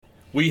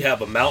We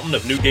have a mountain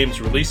of new games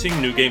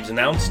releasing, new games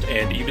announced,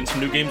 and even some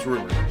new games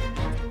rumored.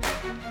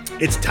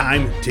 It's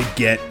time to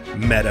get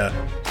meta.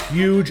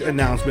 Huge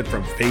announcement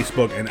from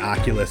Facebook and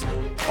Oculus.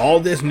 All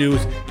this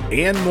news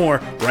and more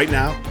right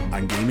now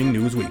on Gaming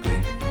News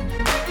Weekly.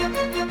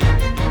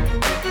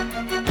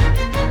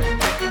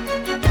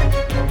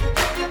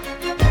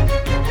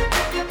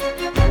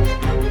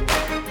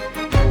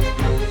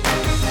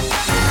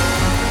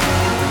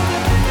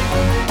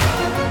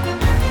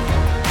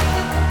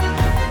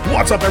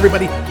 What's up,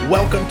 everybody?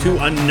 Welcome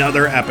to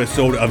another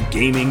episode of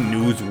Gaming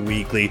News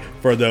Weekly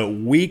for the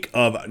week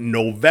of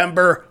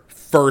November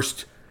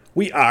 1st.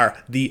 We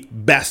are the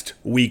best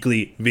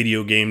weekly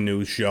video game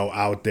news show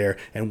out there,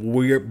 and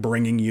we're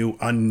bringing you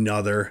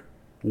another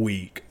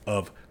week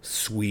of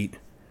sweet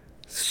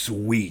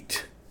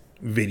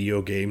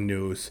video game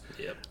news.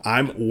 Yep.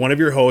 I'm one of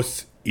your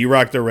hosts,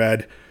 E-Rock the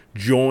Red,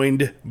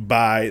 joined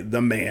by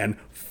the man,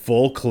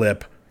 Full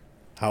Clip.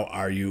 How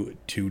are you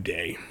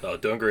today? Oh,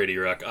 doing great,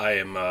 E-Rock. I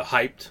am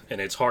hyped, and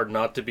it's hard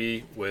not to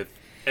be with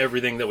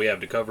everything that we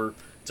have to cover.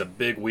 It's a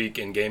big week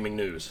in gaming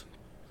news.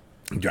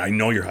 I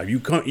know you're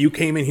hyped. You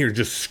came in here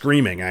just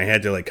screaming. I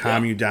had to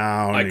calm you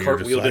down. I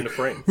cartwheeled into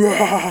frame.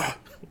 Rah!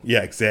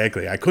 Yeah,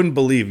 exactly. I couldn't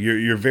believe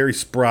you're very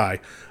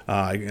spry.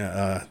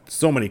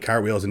 So many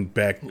cartwheels and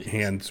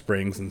backhand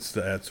springs and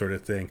that sort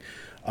of thing.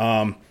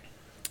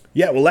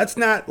 Yeah, well, let's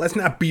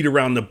not beat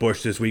around the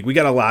bush this week. We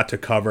got a lot to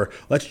cover.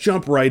 Let's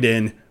jump right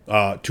in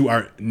to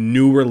our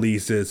new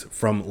releases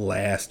from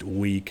last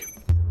week.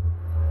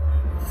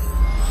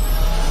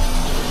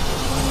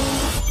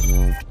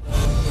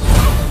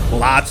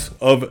 Lots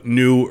of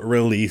new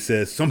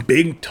releases. Some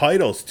big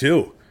titles,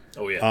 too.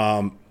 Oh,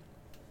 yeah.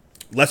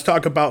 Let's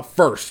talk about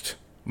first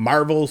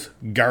Marvel's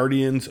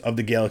Guardians of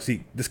the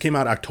Galaxy. This came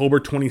out October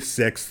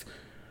 26th.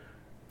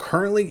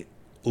 Currently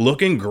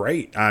looking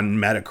great on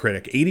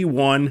Metacritic.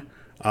 81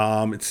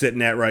 it's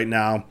sitting at right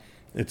now.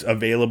 It's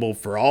available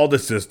for all the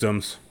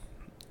systems.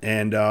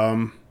 And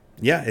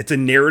yeah, it's a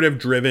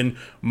narrative-driven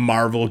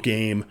Marvel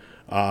game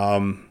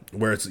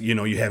where it's,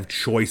 you have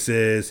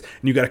choices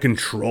and you got to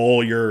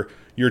control your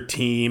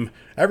team.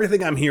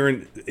 Everything I'm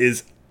hearing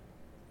is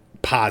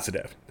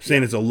positive.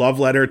 Saying it's a love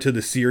letter to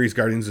the series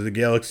Guardians of the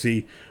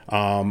Galaxy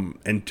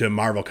and to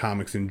Marvel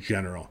Comics in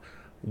general.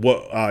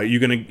 What you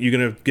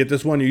gonna get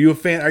this one? Are you a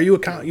fan?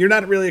 You're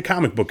not really a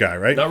comic book guy,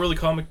 right? Not really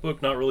comic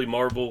book, not really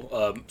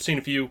Marvel. Seen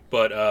a few,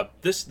 but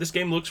this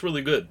game looks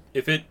really good.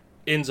 If it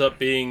ends up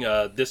being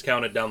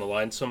discounted down the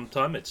line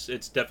sometime, it's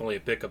definitely a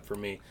pickup for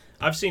me.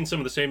 I've seen some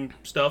of the same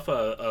stuff,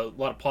 a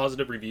lot of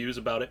positive reviews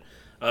about it.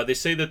 They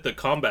say that the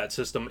combat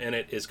system in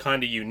it is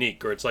kind of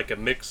unique, or it's like a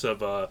mix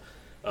of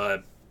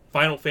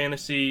Final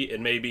Fantasy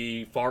and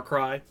maybe Far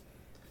Cry.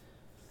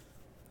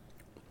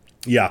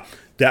 Yeah,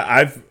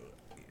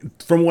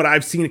 from what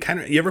I've seen,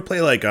 you ever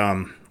play like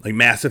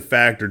Mass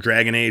Effect or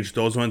Dragon Age,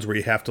 those ones where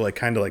you have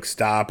to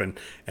stop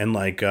and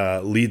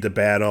lead the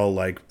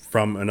battle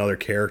from another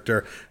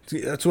character.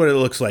 That's what it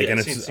looks like. Yeah, and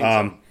it's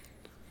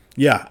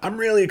yeah, I'm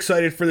really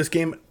excited for this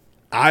game.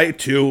 I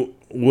too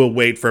will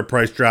wait for a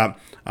price drop.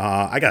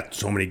 I got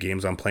so many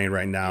games I'm playing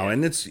right now,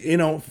 and it's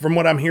from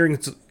what I'm hearing,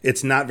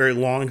 it's not very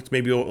long. It's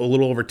maybe a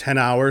little over 10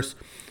 hours.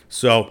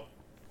 So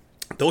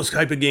those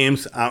type of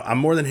games, I'm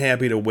more than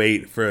happy to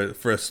wait for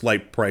a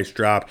slight price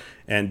drop,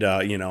 and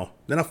then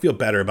I'll feel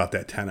better about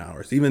that 10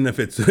 hours, even if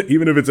it's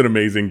an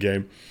amazing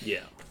game.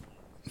 Yeah.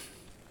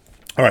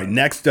 All right,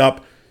 next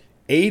up,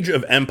 Age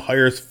of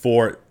Empires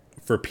 4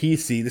 for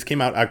PC. This came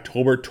out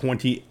October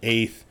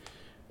 28th,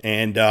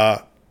 and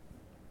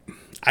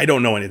I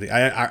don't know anything.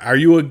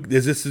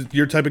 Is this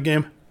your type of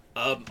game?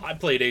 I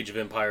played Age of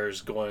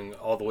Empires going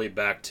all the way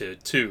back to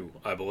 2,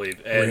 I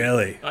believe. And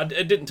Really? I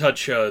didn't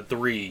touch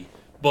 3,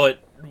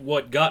 but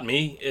what got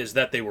me is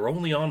that they were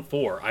only on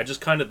 4. I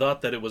just kind of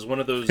thought that it was one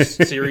of those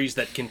series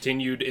that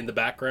continued in the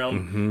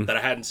background that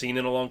I hadn't seen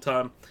in a long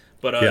time.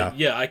 But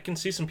yeah, I can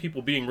see some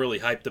people being really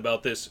hyped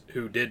about this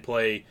who did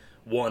play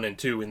 1 and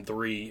 2 and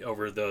 3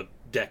 over the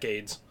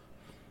decades.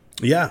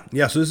 Yeah.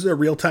 So this is a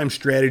real-time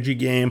strategy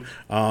game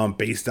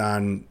based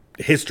on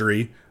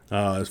history,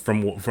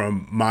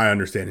 from my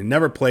understanding.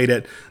 Never played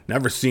it,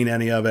 never seen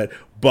any of it,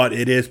 but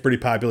it is pretty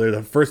popular.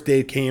 The first day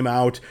it came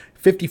out,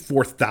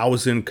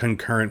 54,000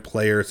 concurrent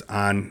players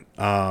on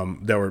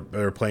that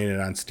were playing it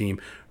on Steam.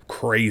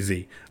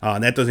 Crazy.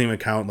 And that doesn't even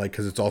count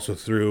because it's also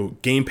through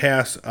Game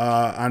Pass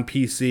on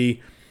PC.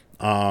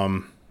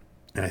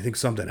 And I think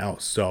something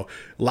else. So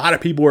a lot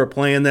of people were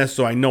playing this,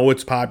 so I know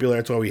it's popular.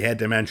 That's why we had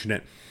to mention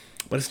it.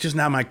 But it's just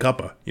not my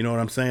cuppa. You know what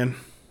I'm saying?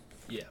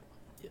 Yeah.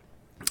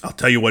 I'll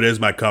tell you what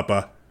is my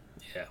cuppa.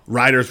 Yeah.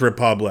 Riders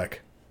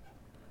Republic.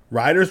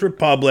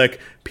 PC,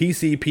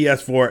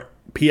 PS4,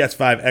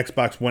 PS5,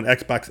 Xbox One,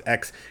 Xbox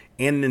X,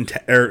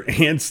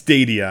 and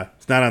Stadia.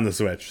 It's not on the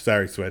Switch.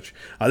 Sorry, Switch.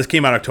 This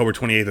came out October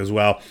 28th as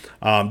well.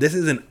 This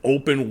is an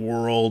open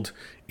world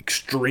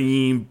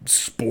extreme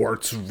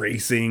sports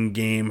racing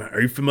game.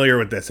 Are you familiar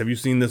with this? Have you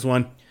seen this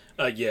one?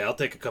 Yeah, I'll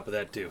take a cup of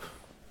that too.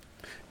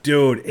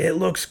 Dude, it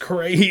looks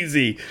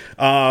crazy.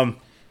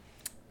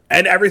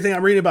 And everything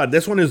I'm reading about,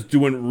 this one is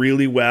doing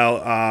really well,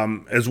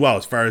 as well,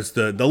 as far as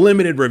the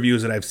limited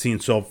reviews that I've seen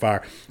so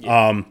far.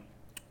 Yeah.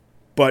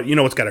 But,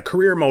 it's got a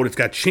career mode, it's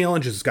got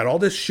challenges, it's got all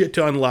this shit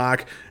to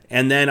unlock.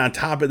 And then on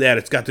top of that,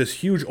 it's got this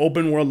huge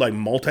open world, like,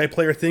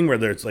 multiplayer thing where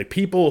there's, like,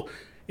 people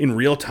in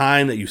real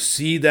time that you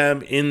see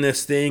them in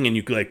this thing and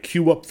you can, like,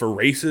 queue up for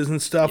races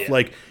and stuff. Yeah.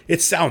 Like,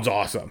 it sounds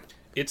awesome.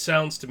 It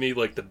sounds to me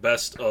like the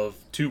best of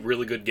two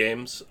really good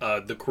games.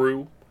 The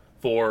Crew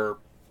for,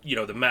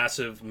 the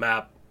massive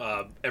map,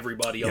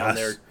 everybody on Yes.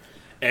 there,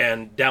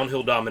 and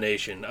Downhill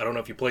Domination. I don't know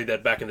if you played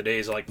that back in the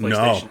days, like No.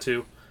 PlayStation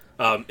 2.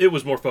 It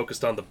was more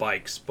focused on the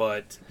bikes,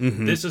 but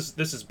this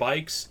is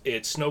bikes,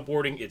 it's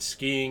snowboarding, it's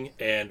skiing,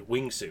 and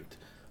wingsuit.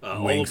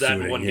 All of that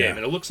in one Wingsuiting, game. yeah. And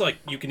it looks like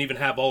you can even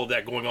have all of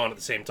that going on at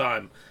the same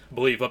time. I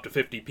believe up to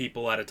 50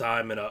 people at a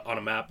time on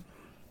a map.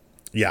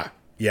 Yeah.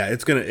 Yeah,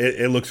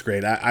 it looks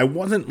great. I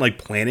wasn't, like,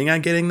 planning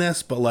on getting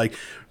this, but, like,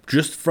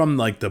 just from,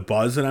 like, the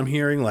buzz that I'm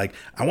hearing, like,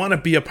 I want to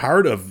be a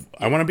part of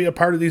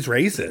these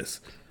races.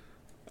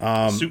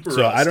 Super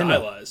so I don't know.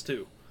 stylized,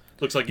 too.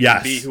 Looks like you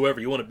Yes. can be whoever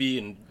you want to be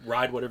and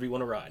ride whatever you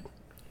want to ride.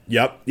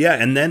 Yep. Yeah,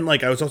 and then,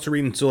 like, I was also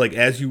reading, so, like,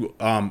 as you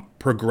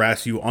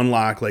progress, you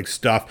unlock, like,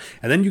 stuff,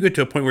 and then you get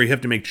to a point where you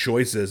have to make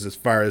choices as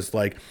far as,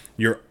 like,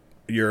 your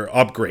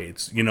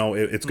upgrades.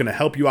 It's going to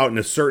help you out in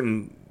a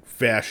certain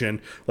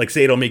fashion. Like,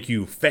 say it'll make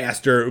you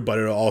faster, but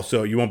it'll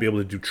also, you won't be able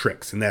to do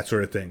tricks and that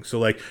sort of thing. So,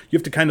 like, you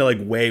have to kind of, like,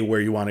 weigh where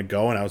you want to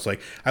go. And I was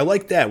like, I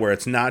like that, where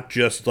it's not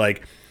just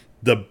like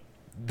the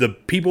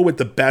people with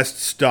the best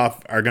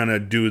stuff are gonna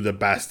do the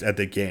best at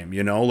the game.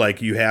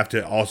 Like, you have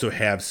to also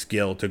have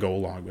skill to go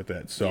along with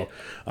it. So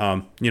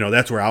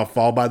that's where I'll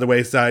fall by the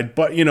wayside,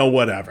 but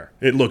whatever,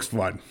 it looks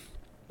fun.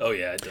 Oh,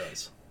 yeah, it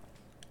does.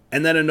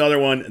 And then another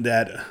one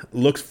that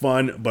looks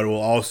fun, but will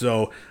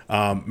also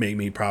make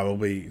me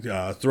probably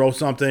throw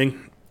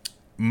something.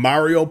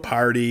 Mario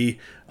Party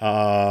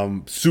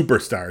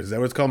Superstars. Is that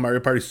what it's called? Mario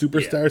Party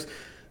Superstars? Yeah.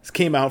 This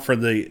came out for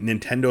the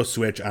Nintendo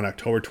Switch on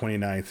October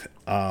 29th.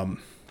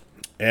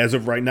 As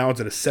of right now,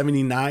 it's at a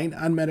 79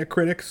 on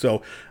Metacritic.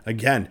 So,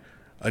 again,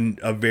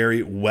 a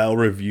very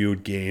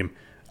well-reviewed game.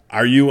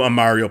 Are you a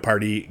Mario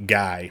Party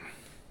guy?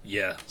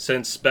 Yeah,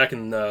 since back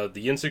in the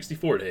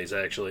N64 days,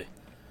 actually.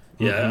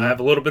 Yeah, I have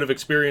a little bit of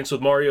experience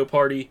with Mario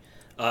Party.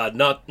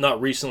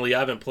 Not recently. I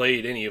haven't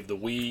played any of the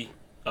Wii.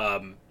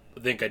 I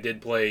think I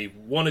did play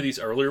one of these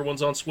earlier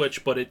ones on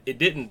Switch, but it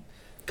didn't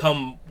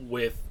come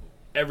with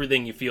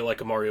everything you feel like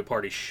a Mario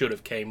Party should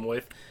have came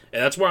with.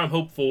 And that's where I'm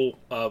hopeful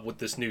with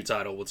this new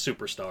title, with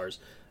Superstars.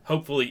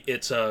 Hopefully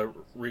it's a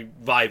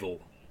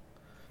revival.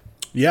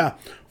 Yeah,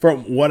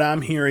 from what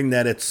I'm hearing,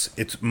 that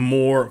it's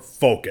more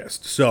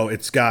focused. So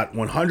it's got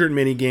 100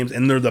 mini games,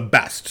 and they're the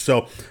best.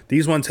 So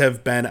these ones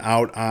have been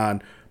out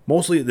on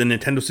mostly the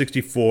Nintendo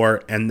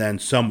 64 and then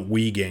some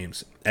Wii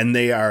games, and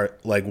they are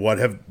like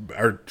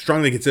are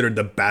strongly considered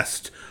the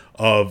best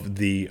of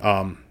the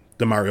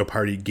Mario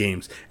Party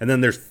games. And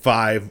then there's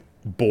 5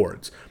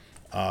 boards.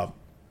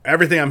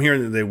 Everything I'm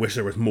hearing, that they wish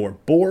there was more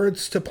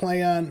boards to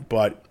play on,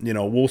 but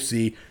we'll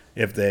see.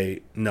 We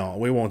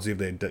won't see if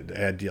they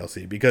add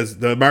DLC, because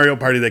the Mario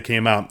Party that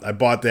came out, I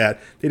bought that.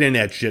 They didn't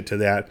add shit to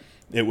that.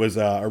 It was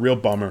a real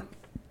bummer.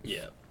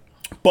 Yeah.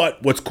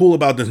 But what's cool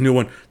about this new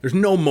one, there's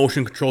no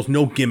motion controls,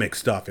 no gimmick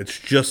stuff. It's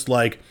just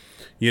like,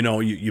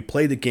 you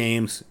play the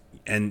games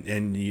and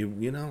then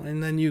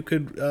you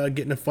could get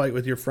in a fight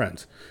with your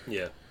friends.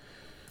 Yeah.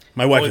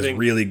 My wife is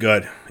really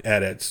good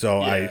at it, so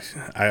Yeah.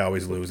 I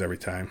always lose every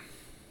time.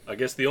 I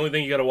guess the only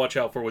thing you got to watch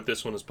out for with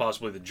this one is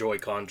possibly the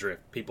Joy-Con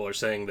drift. People are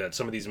saying that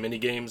some of these mini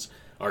games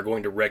are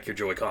going to wreck your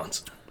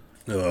Joy-Cons.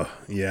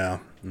 Yeah,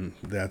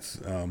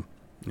 that's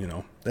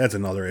that's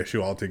another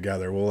issue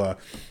altogether.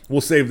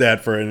 We'll save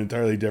that for an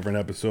entirely different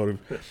episode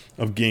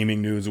of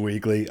Gaming News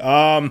Weekly.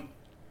 All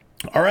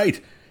right,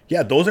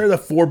 yeah, those are the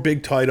 4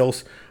 big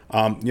titles.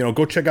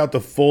 Go check out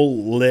the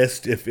full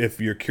list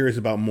if you're curious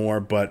about more,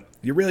 but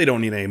you really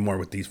don't need any more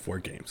with these 4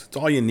 games. It's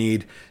all you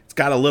need. It's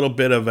got a little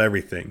bit of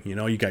everything.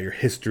 You got your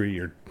history,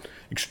 your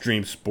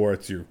extreme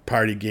sports, your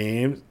party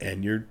games,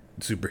 and your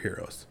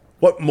superheroes.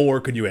 What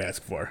more could you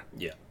ask for?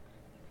 Yeah.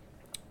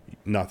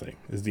 Nothing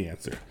is the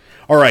answer.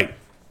 All right,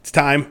 it's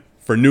time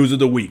for News of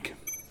the Week.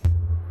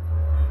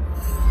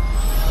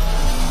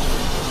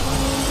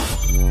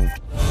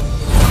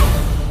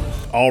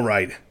 All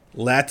right,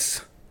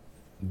 let's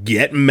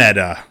get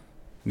meta.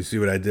 You see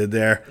what I did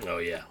there? Oh,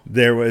 yeah.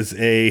 There was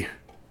a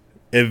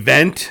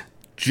event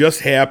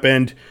just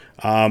happened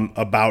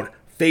about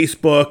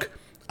Facebook,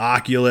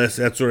 Oculus,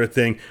 that sort of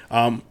thing.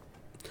 So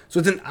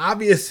it's an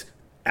obvious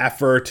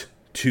effort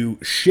to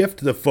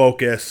shift the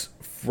focus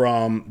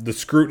from the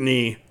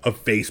scrutiny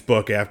of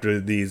Facebook after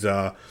these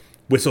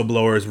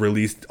whistleblowers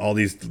released all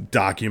these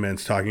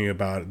documents talking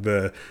about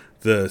the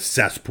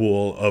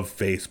cesspool of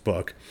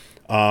Facebook.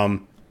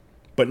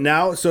 But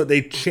now, so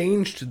they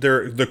changed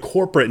the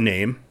corporate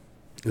name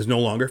is no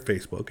longer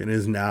Facebook and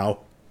is now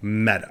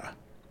Meta.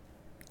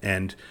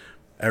 And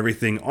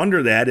everything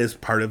under that is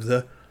part of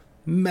the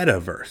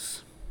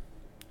metaverse.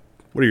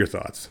 What are your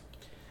thoughts?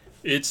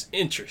 It's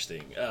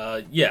interesting.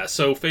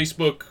 So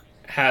Facebook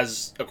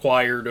has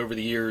acquired over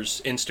the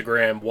years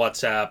Instagram,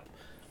 WhatsApp,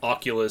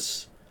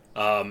 Oculus,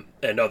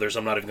 and others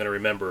I'm not even going to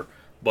remember.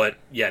 But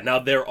yeah, now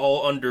they're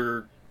all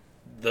under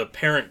the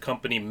parent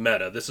company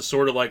Meta. This is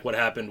sort of like what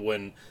happened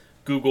when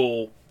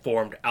Google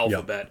formed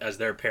Alphabet as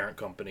their parent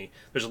company.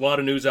 There's a lot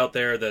of news out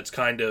there that's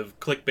kind of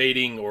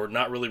clickbaiting or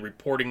not really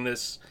reporting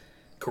this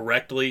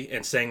correctly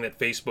and saying that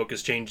Facebook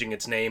is changing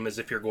its name as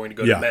if you're going to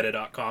go to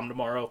meta.com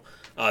tomorrow.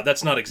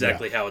 That's not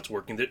exactly how it's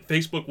working. That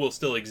Facebook will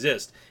still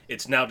exist.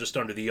 It's now just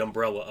under the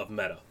umbrella of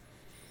Meta.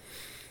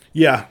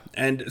 Yeah,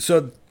 and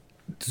so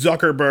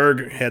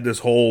Zuckerberg had this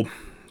whole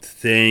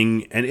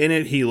thing, and in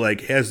it he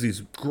like has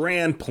these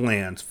grand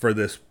plans for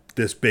this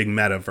big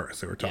metaverse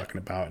that we're talking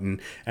about, and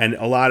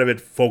a lot of it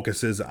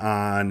focuses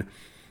on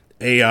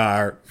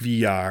AR,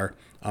 VR,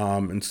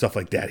 and stuff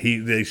like that.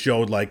 They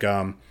showed like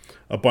a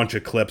bunch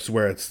of clips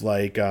where it's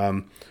like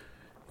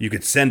you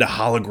could send a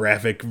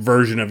holographic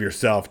version of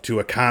yourself to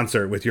a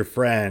concert with your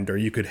friend, or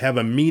you could have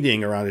a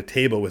meeting around a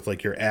table with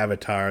like your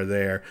avatar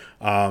there.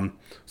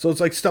 So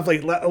it's like stuff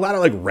like a lot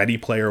of like Ready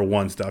Player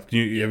One stuff. Have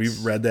you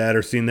read that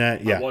or seen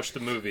that? Yeah, I watched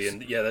the movie,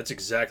 and yeah, that's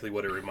exactly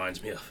what it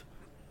reminds me of.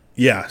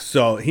 Yeah,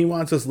 so he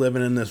wants us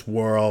living in this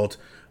world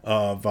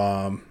of,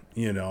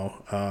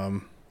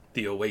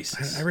 the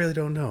Oasis. I really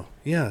don't know.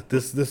 Yeah,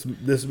 this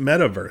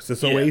metaverse,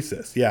 this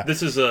Oasis. Yeah,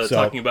 this is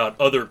talking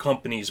about other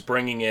companies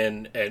bringing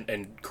in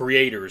and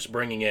creators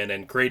bringing in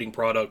and creating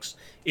products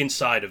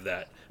inside of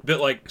that. A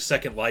bit like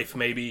Second Life,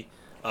 maybe,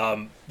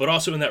 but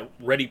also in that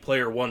Ready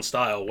Player One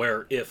style,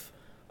 where if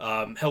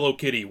Hello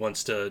Kitty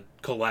wants to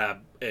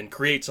collab and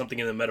create something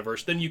in the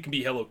metaverse, then you can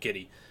be Hello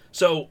Kitty.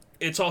 So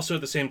it's also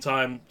at the same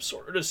time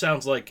sort of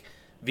sounds like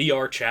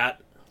VR chat,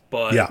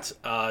 but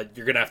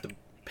you're going to have to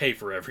pay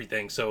for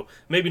everything. So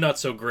maybe not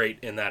so great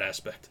in that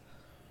aspect.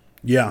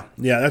 Yeah,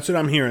 that's what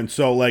I'm hearing.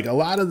 So like a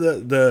lot of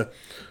the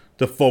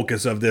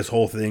focus of this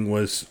whole thing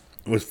was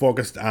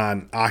focused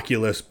on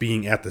Oculus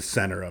being at the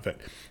center of it.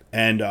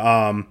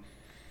 And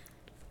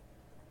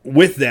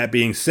with that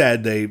being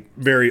said, they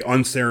very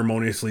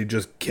unceremoniously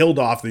just killed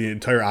off the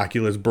entire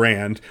Oculus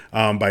brand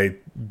by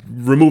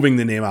removing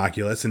the name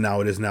Oculus, and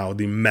now it is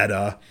the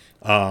Meta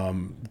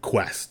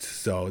Quest.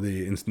 So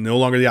it's no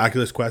longer the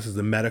Oculus Quest, it's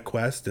the Meta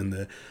Quest and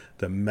the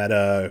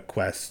Meta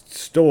Quest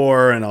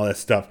store and all that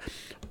stuff.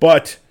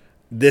 But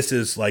this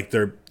is like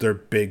their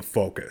big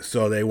focus.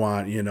 So they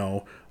want they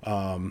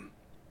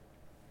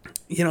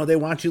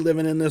want you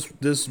living in this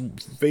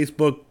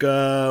Facebook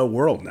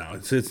world now.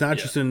 It's not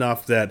just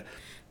enough that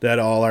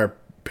all our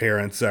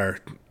parents are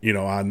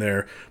on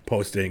there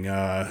posting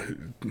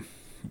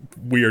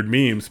weird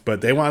memes,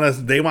 but they want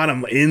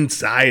them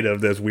inside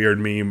of this weird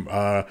meme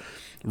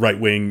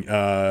right-wing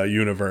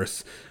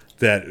universe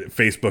that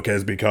Facebook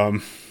has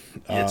become.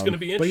 It's going to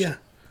be interesting.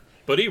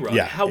 But Erod,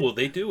 how will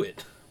they do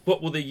it?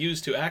 What will they use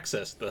to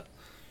access the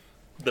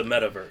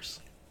metaverse?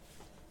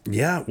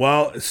 Yeah,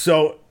 well,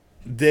 so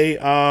they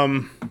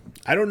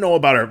I don't know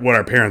about what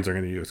our parents are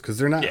going to use, because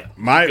they're not.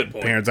 My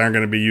parents aren't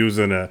going to be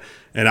using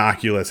an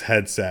Oculus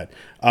headset.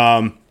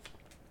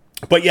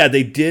 But yeah,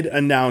 they did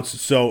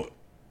announce. So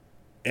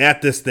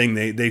at this thing,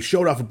 they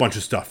showed off a bunch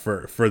of stuff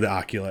for the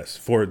Oculus,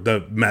 for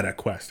the Meta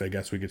Quest, I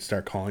guess we could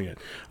start calling it.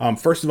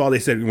 First of all, they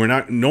said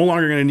we're no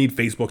longer going to need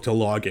Facebook to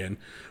log in,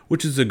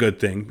 which is a good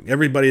thing.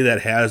 Everybody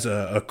that has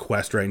a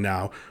Quest right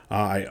now,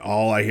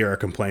 all I hear are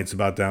complaints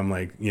about them,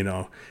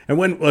 and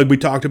when we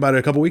talked about it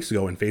a couple weeks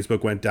ago, when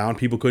Facebook went down,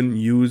 people couldn't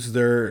use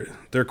their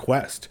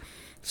Quest.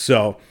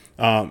 So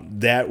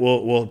that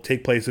will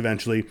take place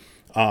eventually.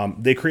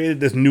 They created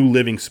this new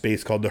living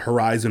space called the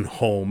Horizon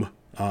Home.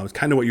 It's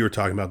kind of what you were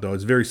talking about, though.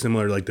 It's very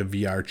similar to like the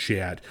VR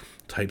chat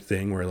type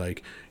thing, where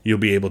like you'll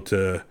be able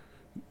to,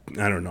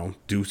 I don't know,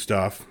 do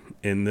stuff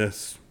in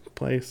this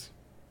place.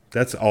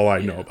 That's all I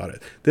know about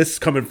it. This is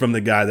coming from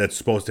the guy that's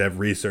supposed to have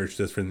researched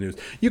this for the news.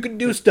 You can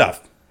do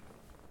stuff.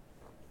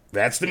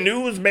 That's the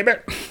news, baby.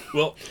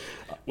 Well,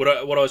 what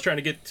I was trying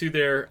to get to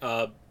there,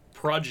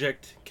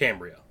 Project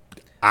Cambria.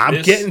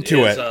 I'm getting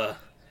to it.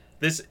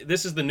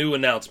 This is the new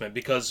announcement,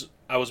 because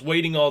I was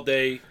waiting all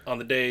day on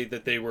the day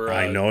that they were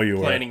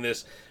planning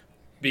this,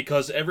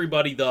 because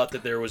everybody thought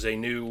that there was a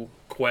new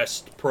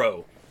Quest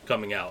Pro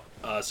coming out.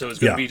 So it's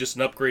going to be just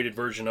an upgraded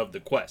version of the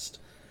Quest.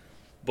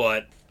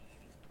 But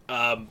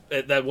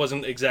that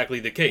wasn't exactly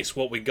the case.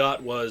 What we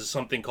got was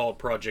something called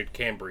Project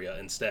Cambria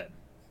instead.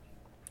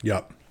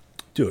 Yep.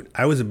 Dude,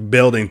 I was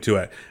building to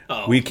it.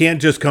 Oh, we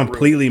can't just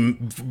completely...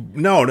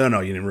 No, you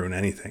didn't ruin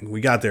anything.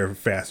 We got there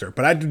faster.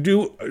 But I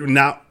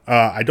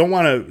don't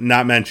want to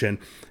not mention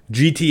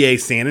GTA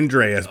San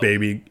Andreas,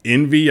 baby,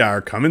 in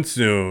VR, coming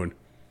soon.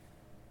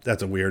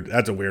 That's a weird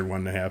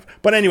one to have.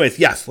 But anyways,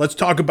 yes, let's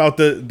talk about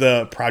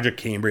the Project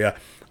Cambria.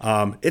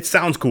 It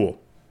sounds cool.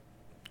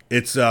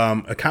 It's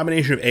a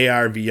combination of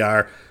AR,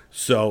 VR.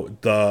 So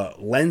the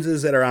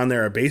lenses that are on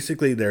there are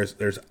basically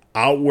there's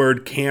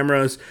outward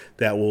cameras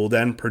that will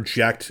then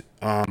project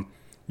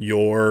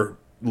your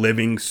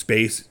living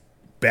space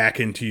back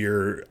into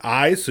your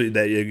eyes so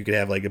that you could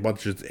have like a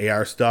bunch of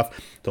AR stuff.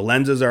 The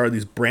lenses are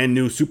these brand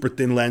new super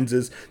thin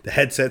lenses. The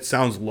headset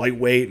sounds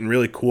lightweight and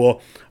really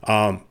cool.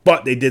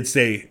 But they did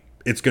say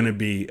it's going to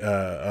be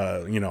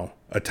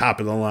a top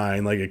of the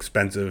line, like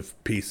expensive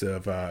piece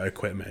of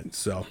equipment.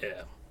 So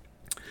Yeah.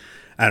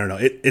 I don't know.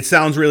 It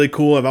sounds really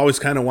cool. I've always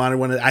kind of wanted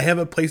one. I have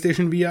a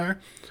PlayStation VR,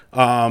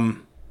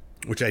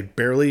 which I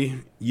barely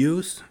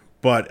use.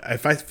 But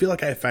if I feel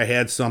like if I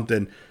had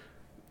something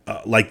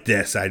like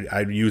this,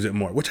 I'd use it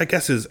more. Which I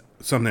guess is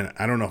something,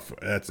 I don't know if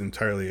that's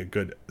entirely a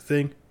good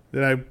thing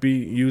that I'd be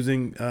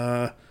using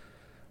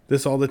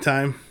this all the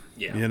time.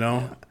 Yeah. You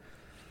know?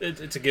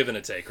 It's a give and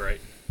a take, right?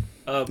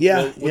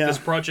 With this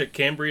Project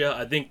Cambria,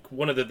 I think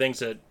one of the things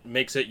that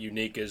makes it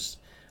unique is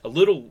a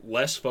little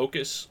less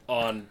focus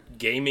on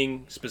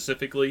gaming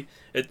specifically.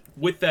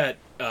 With that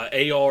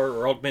AR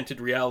or augmented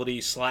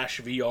reality /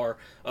 VR,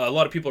 a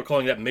lot of people are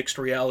calling that mixed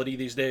reality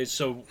these days.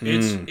 So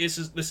this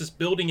is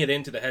building it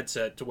into the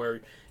headset to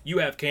where you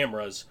have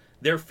cameras.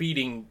 They're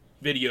feeding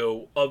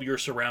video of your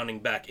surrounding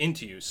back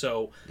into you.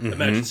 So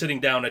imagine sitting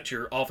down at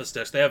your office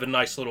desk. They have a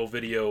nice little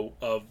video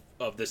of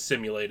this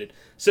simulated.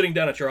 Sitting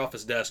down at your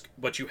office desk,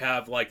 but you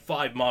have like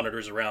 5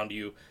 monitors around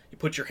you. You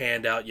put your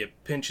hand out, you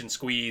pinch and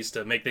squeeze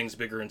to make things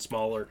bigger and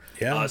smaller.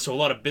 Yeah. So a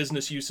lot of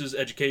business uses,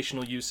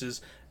 educational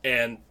uses,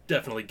 and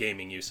definitely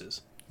gaming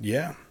uses.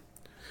 Yeah.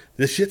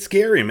 This shit's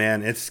scary,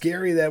 man. It's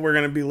scary that we're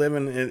going to be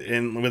living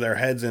in with our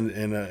heads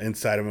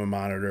inside of a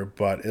monitor,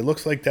 but it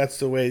looks like that's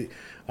the way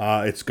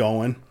it's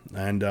going.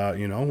 And,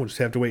 we'll just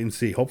have to wait and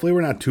see. Hopefully we're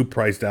not too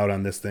priced out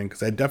on this thing,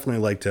 because I'd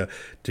definitely like to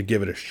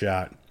give it a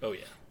shot. Oh,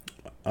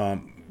 yeah.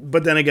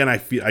 But then again,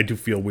 I do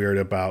feel weird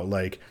about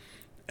like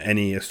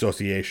any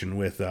association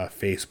with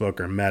Facebook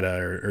or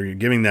Meta or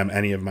giving them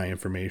any of my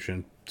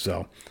information.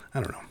 So I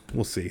don't know.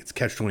 We'll see. It's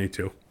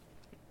catch-22.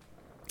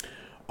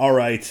 All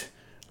right,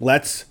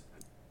 let's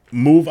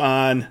move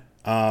on.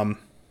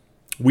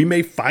 We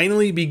may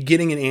finally be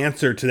getting an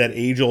answer to that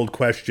age-old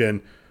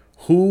question: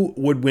 who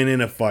would win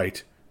in a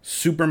fight,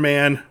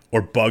 Superman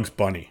or Bugs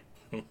Bunny?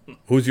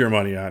 Who's your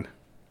money on?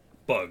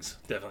 Bugs,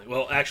 definitely.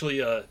 Well,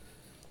 actually,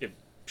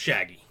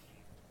 Shaggy.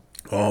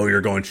 Oh, you're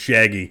going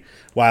Shaggy.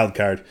 Wild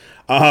card.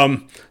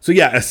 So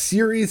yeah, a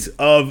series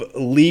of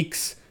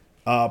leaks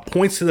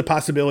points to the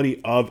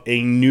possibility of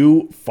a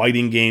new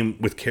fighting game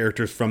with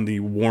characters from the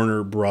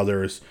Warner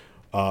Brothers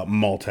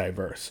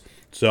multiverse.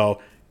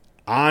 So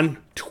on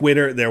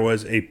Twitter, there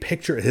was a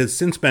picture. It has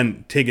since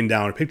been taken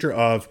down. A picture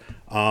of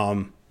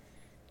a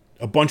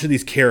bunch of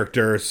these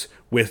characters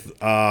with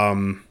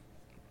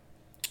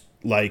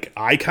like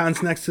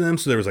icons next to them.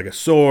 So there was like a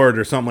sword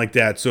or something like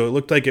that. So it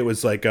looked like it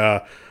was like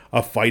a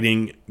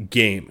fighting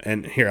game.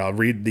 And here, I'll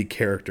read the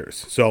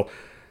characters. So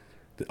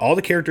all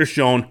the characters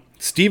shown: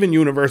 Steven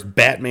Universe,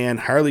 Batman,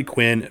 Harley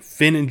Quinn,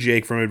 Finn and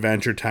Jake from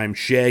Adventure Time,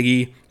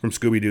 Shaggy from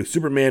Scooby-Doo,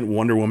 Superman,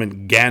 Wonder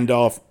Woman,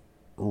 Gandalf,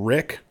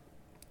 Rick.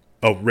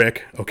 Oh,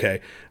 Rick. Okay.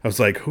 I was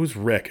like, who's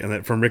Rick? And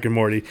then from Rick and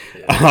Morty.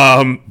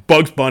 Yeah.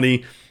 Bugs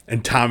Bunny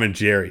and Tom and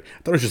Jerry.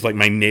 I thought it was just like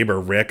my neighbor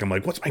Rick. I'm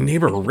like, what's my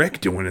neighbor Rick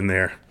doing in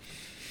there?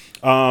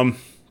 But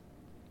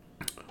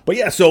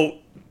yeah, so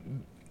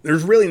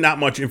there's really not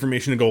much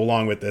information to go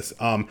along with this.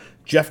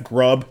 Jeff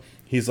Grubb,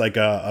 he's like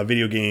a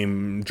video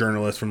game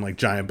journalist from like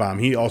Giant Bomb.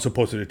 He also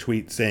posted a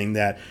tweet saying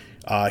that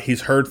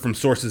he's heard from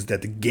sources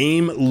that the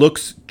game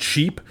looks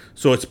cheap,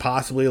 so it's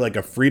possibly like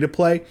a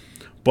free-to-play,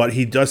 but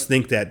he does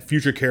think that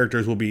future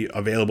characters will be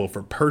available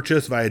for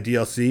purchase via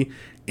DLC,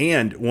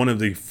 and one of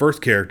the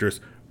first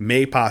characters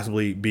may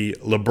possibly be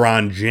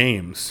LeBron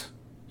James,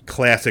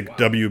 classic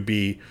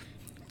WB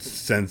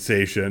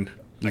sensation.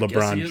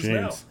 LeBron James.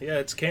 Now. Yeah,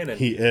 it's canon.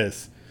 He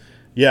is.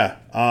 Yeah.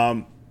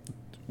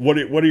 What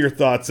are your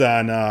thoughts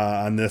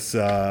on this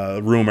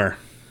rumor?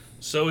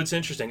 So it's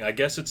interesting. I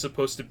guess it's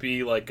supposed to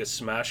be like a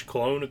Smash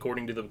clone,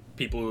 according to the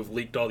people who have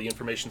leaked all the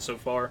information so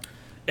far.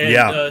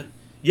 And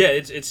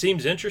it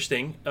seems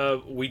interesting.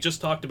 We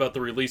just talked about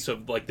the release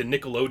of like the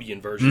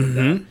Nickelodeon version of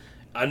that.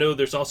 I know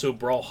there's also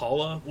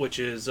Brawlhalla, which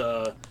is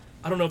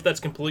I don't know if that's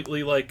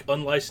completely like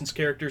unlicensed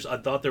characters. I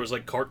thought there was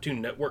like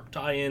Cartoon Network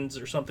tie-ins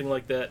or something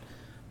like that.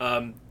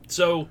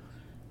 So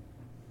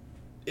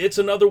it's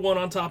another one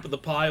on top of the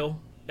pile,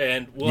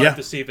 and we'll have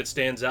to see if it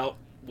stands out.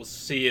 We'll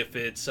see if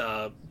it's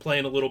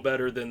playing a little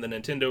better than the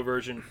Nintendo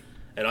version,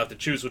 and I'll have to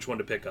choose which one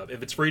to pick up.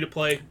 If it's free to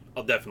play,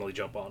 I'll definitely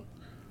jump on.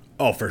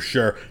 Oh, for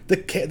sure.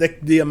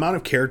 The amount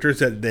of characters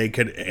that they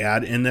could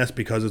add in this,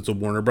 because it's a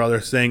Warner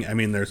Brothers thing. I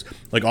mean, there's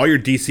like all your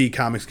DC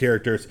Comics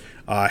characters,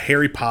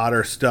 Harry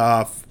Potter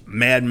stuff,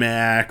 Mad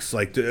Max.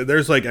 Like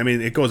there's like, I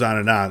mean, it goes on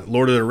and on.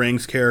 Lord of the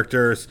Rings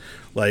characters.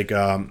 Like,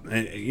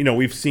 and,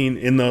 we've seen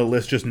in the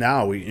list just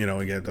now, we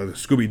get the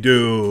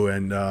Scooby-Doo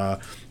and,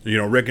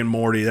 Rick and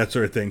Morty, that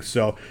sort of thing.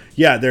 So,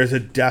 yeah, there's a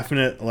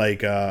definite,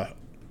 like, a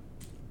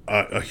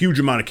huge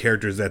amount of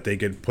characters that they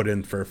could put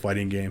in for a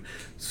fighting game.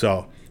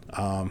 So,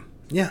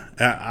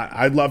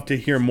 I'd love to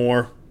hear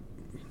more.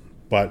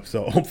 But,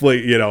 so,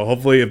 hopefully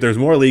if there's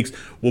more leaks,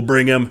 we'll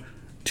bring them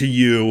to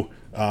you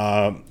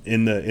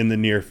in the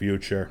near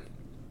future.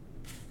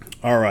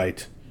 All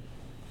right.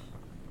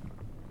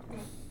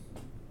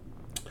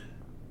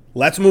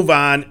 let's move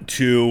on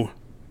to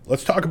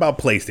let's talk about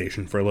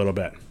PlayStation for a little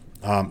bit.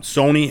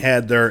 Sony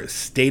had their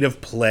State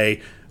of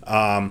Play.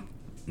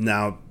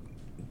 Now,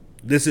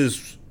 this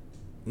is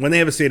when they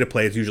have a State of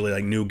Play. It's usually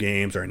like new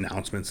games or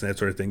announcements and that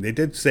sort of thing. They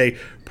did say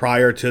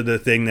prior to the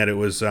thing that it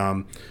was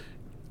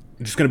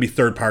just going to be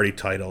third-party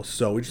titles.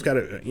 So we just got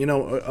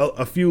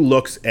a few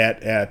looks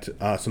at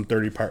some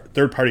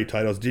third-party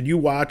titles. Did you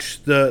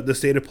watch the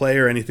State of Play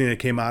or anything that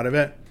came out of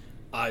it?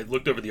 I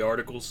looked over the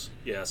articles.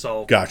 Yeah,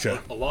 saw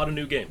Gotcha. a lot of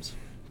new games.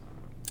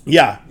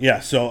 Yeah.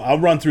 So I'll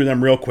run through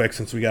them real quick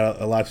since we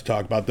got a lot to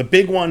talk about. The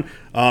big one,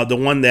 the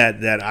one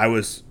that I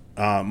was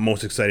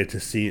most excited to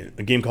see,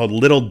 a game called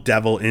Little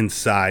Devil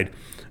Inside.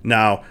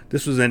 Now,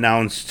 this was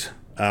announced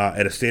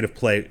at a State of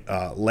Play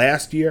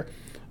last year,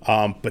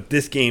 but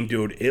this game,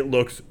 dude, it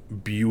looks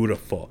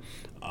beautiful.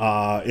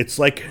 It's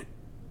like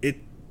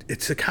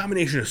it's a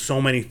combination of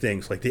so many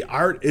things. Like the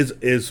art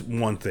is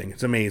one thing,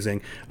 it's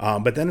amazing,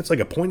 but then it's like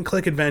a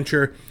point-and-click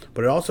adventure,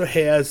 but it also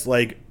has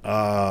like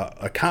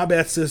a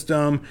combat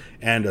system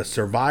and a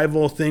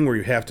survival thing where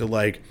you have to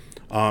like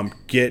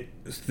get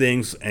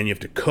things and you have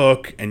to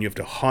cook and you have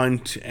to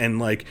hunt and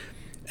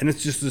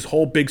it's just this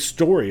whole big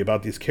story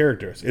about these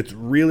characters. It's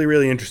really,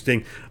 really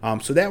interesting.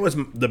 So that was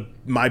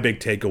my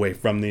big takeaway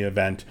from the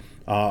event.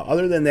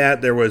 Other than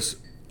that, there was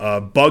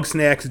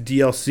Bugsnax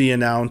DLC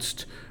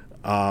announced,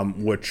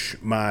 which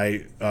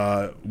my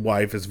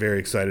wife is very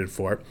excited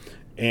for,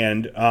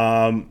 and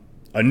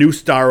a new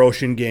Star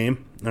Ocean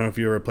game. I don't know if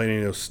you ever played any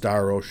of those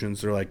Star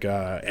Oceans. They're like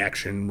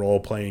action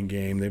role-playing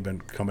game. They've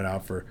been coming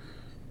out for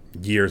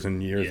years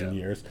and years and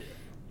years.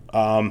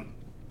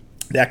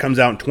 That comes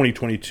out in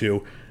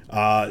 2022.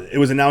 It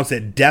was announced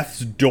that Death's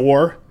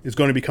Door is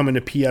going to be coming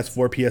to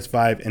PS4,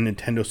 PS5, and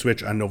Nintendo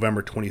Switch on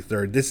November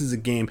 23rd. This is a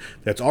game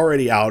that's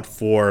already out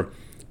for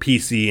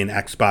PC and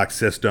Xbox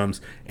systems,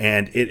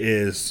 and it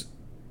is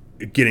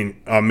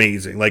getting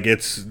amazing. Like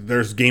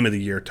there's Game of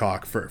the Year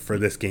talk for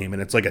this game,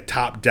 and it's like a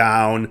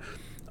top-down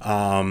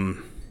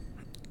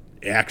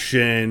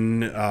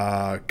action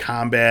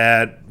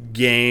combat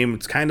game.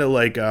 It's kind of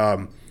like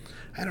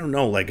I don't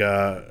know, like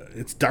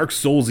it's Dark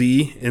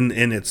Souls-y in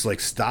its like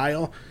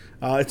style.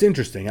 It's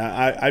interesting.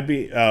 I'd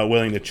be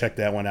willing to check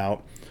that one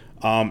out.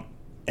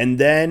 And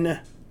then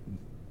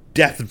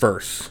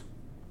Deathverse.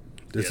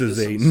 This is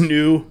a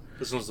new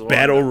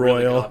battle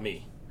royale. Got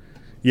me.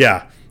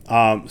 Yeah.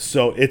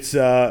 So it's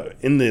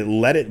in the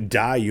Let It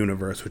Die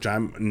universe, which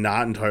I'm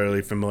not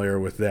entirely familiar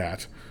with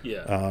that.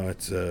 Yeah.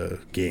 It's a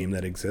game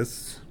that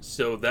exists.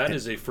 So that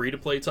is a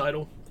free-to-play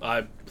title.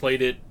 I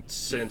played it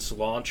since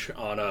launch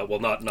on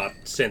not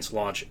since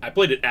launch. I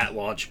played it at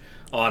launch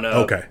on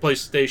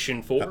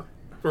PlayStation 4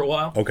 for a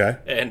while. Okay.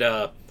 And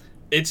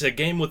it's a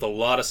game with a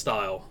lot of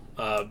style.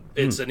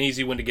 It's an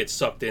easy one to get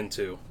sucked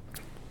into.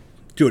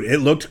 Dude, it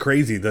looked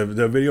crazy. The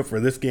video for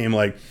this game,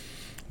 like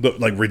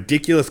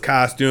ridiculous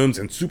costumes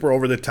and super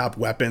over-the-top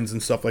weapons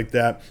and stuff like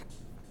that.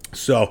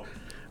 So,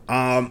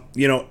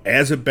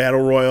 as a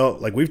battle royale,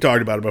 like we've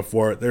talked about it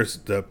before,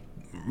 the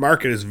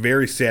market is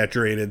very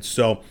saturated.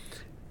 So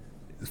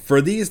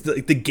for these,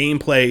 the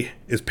gameplay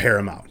is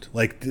paramount.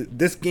 Like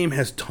this game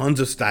has tons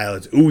of style.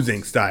 It's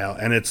oozing style,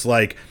 and it's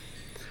like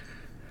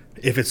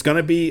if it's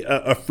gonna be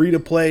a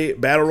free-to-play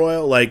battle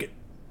royale, like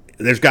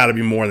there's got to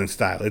be more than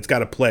style. It's got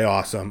to play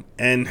awesome.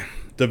 And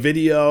the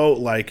video,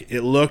 like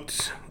it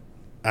looked,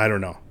 I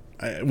don't know.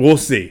 We'll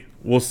see.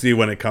 We'll see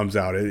when it comes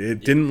out.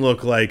 It didn't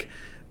look like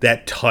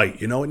that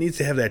tight. It needs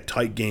to have that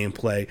tight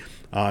gameplay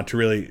to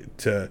really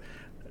to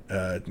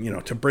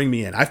bring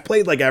me in. I've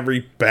played like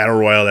every battle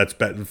royale that's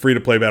free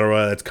to play battle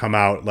royale that's come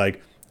out.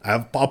 Like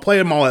I'll play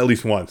them all at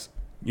least once.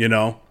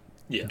 Yeah.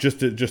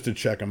 Just to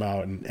check them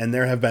out. And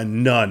there have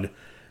been none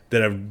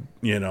that have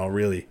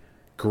really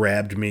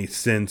grabbed me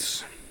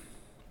since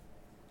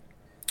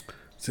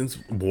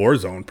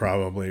Warzone,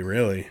 probably.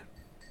 Really.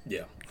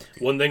 Yeah.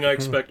 One thing I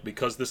expect,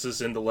 because this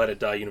is in the Let It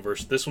Die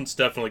universe, this one's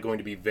definitely going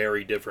to be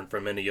very different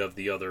from any of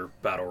the other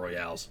battle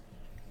royales.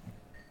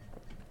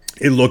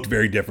 It looked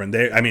very different.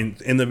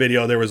 In the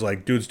video, there was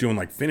like dudes doing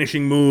like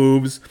finishing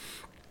moves,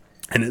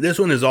 and this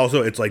one is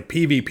also, it's like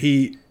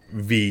PvP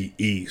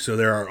VE. So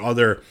there are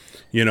other,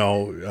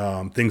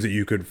 things that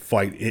you could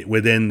fight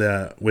within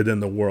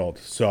the world.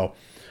 So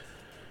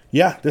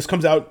yeah, this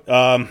comes out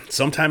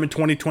sometime in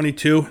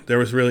 2022. There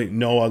was really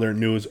no other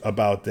news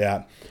about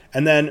that.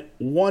 And then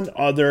one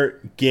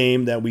other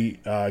game that we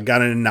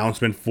got an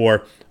announcement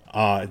for,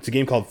 it's a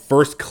game called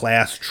First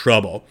Class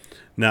Trouble.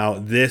 Now,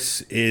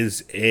 this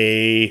is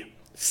a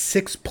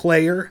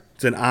 6-player.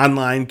 It's an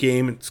online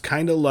game. It's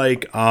kind of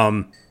like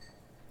Among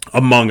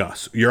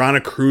Us. You're on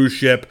a cruise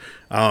ship.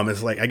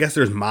 It's like, I guess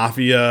there's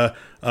mafia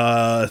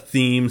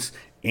themes,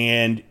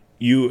 and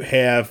you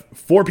have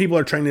 4 people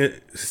are trying to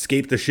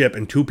escape the ship,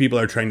 and 2 people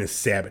are trying to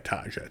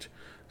sabotage it.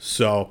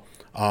 So,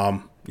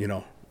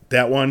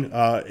 that one,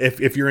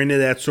 if you're into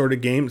that sort of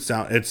game,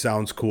 it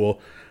sounds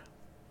cool.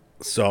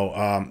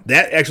 So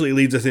that actually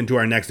leads us into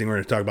our next thing we're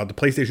going to talk about. The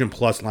PlayStation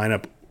Plus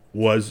lineup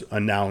was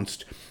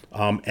announced,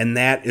 and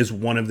that is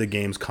one of the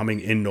games coming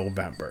in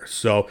November.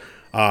 So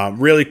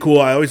Really cool.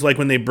 I always like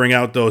when they bring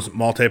out those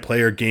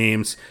multiplayer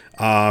games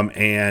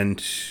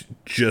and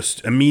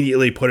just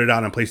immediately put it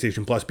on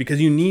PlayStation Plus,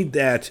 because you need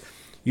that.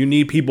 You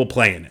need people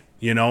playing it,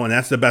 and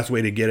that's the best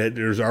way to get it.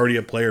 There's already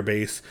a player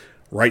base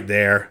right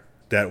there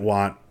that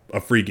want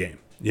a free game,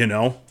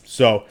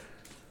 So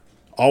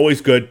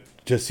always good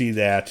to see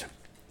that.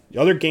 The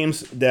other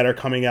games that are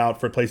coming out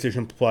for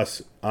PlayStation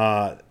Plus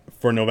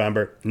for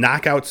November,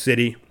 Knockout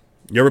City.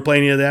 You ever play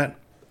any of that?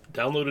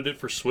 Downloaded it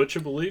for Switch, I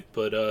believe,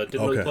 but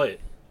didn't really play it.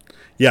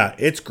 Yeah,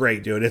 it's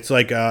great, dude. It's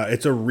like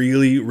it's a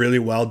really, really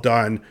well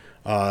done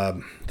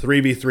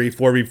 3v3,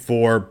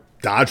 4v4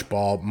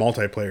 dodgeball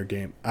multiplayer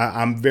game.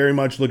 I'm very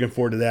much looking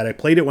forward to that. I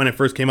played it when it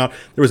first came out.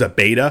 There was a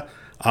beta,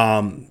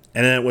 and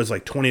then it was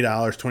like $20,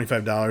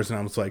 $25, and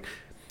I was like,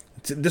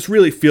 this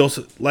really feels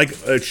like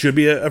it should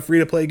be a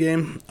free-to-play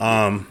game.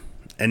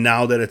 And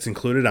now that it's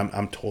included,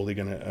 I'm totally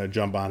gonna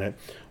jump on it.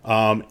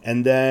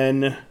 And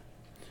then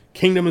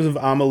Kingdoms of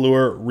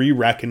Amalur: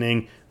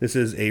 Re-Reckoning. This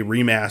is a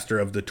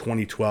remaster of the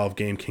 2012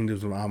 game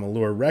Kingdoms of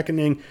Amalur: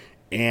 Reckoning,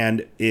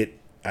 and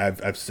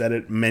I've said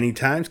it many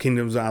times.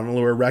 Kingdoms of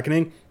Amalur: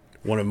 Reckoning,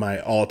 one of my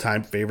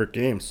all-time favorite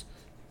games.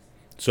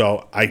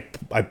 So I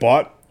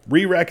bought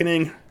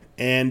Re-Reckoning,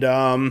 and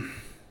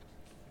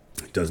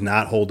it does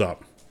not hold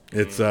up.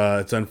 It's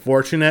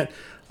unfortunate.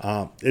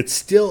 It's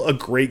still a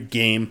great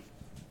game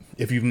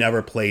if you've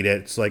never played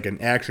it. It's like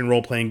an action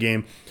role-playing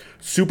game,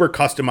 super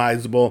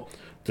customizable.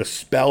 The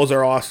spells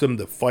are awesome.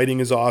 The fighting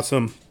is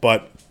awesome,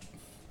 but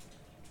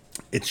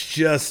it's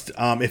just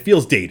it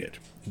feels dated.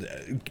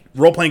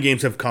 Role-playing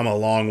games have come a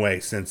long way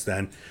since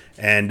then,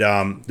 and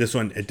this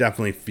one, it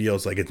definitely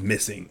feels like it's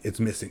missing. It's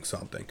missing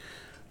something.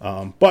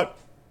 But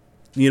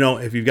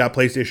if you've got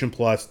PlayStation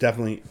Plus,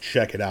 definitely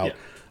check it out.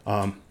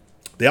 Yeah.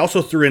 They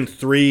also threw in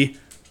 3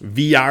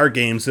 VR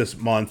games this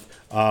month.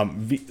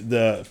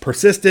 The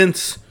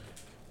Persistence,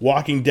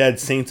 Walking Dead,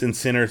 Saints and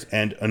Sinners,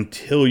 and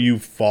Until You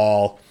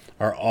Fall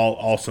are all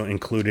also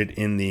included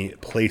in the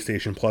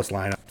PlayStation Plus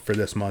lineup for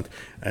this month.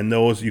 And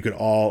those you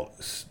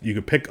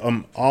could pick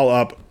them all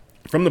up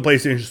from the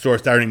PlayStation Store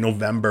starting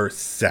November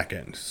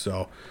 2nd.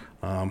 So,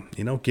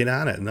 get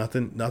on it.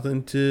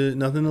 Nothing to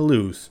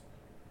lose.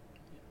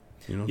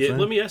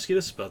 Let me ask you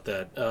this about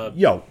that.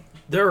 Yo,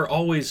 there are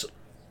always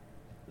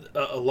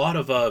a lot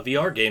of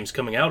VR games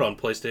coming out on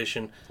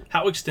PlayStation.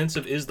 How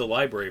extensive is the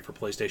library for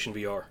PlayStation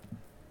VR?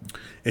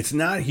 It's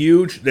not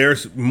huge.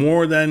 There's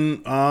more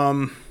than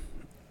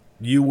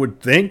you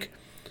would think.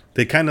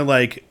 They kind of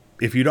like,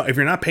 if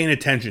you're not paying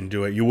attention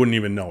to it, you wouldn't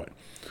even know it.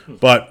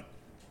 But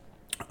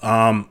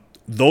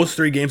those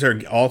 3 games are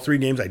all 3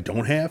 games I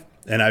don't have,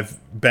 and I've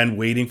been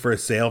waiting for a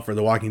sale for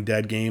the Walking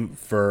Dead game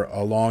for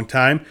a long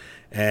time,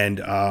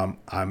 and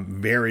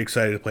I'm very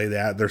excited to play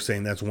that. They're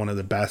saying that's one of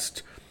the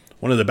best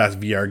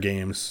VR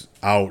games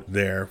out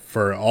there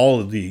for all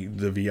of the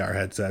VR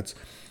headsets.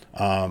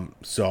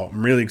 So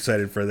I'm really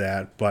excited for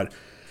that. But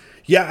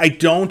yeah,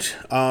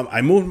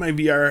 I moved my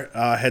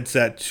VR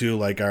headset to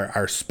like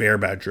our spare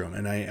bedroom,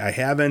 and I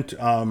haven't,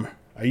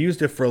 I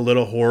used it for a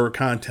little horror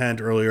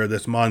content earlier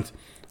this month,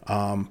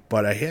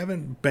 but I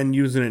haven't been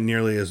using it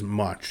nearly as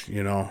much,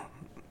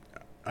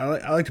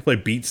 I like to play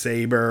Beat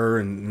Saber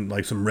and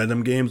like some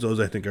rhythm games. Those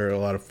I think are a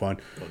lot of fun.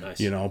 Oh,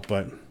 nice.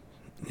 But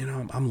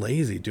I'm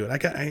lazy, dude.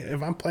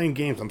 If I'm playing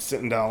games, I'm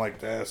sitting down like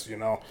this,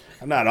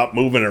 I'm not up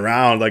moving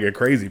around like a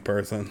crazy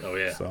person. Oh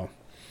yeah. So,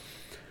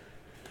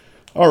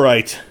 all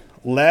right,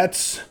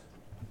 let's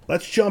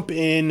jump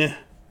in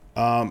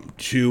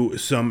to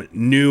some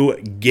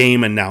new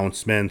game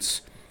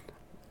announcements.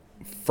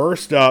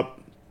 First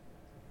up,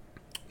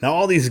 now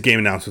all these game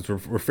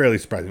announcements were fairly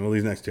surprising. Well,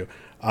 these next two,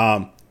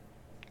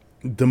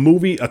 the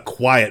movie A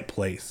Quiet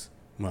Place,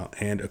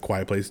 and A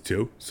Quiet Place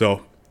 2.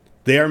 So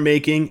they are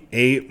making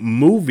a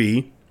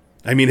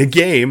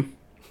game.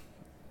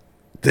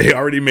 They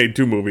already made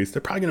 2 movies.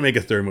 They're probably going to make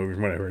a 3rd movie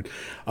from what I heard.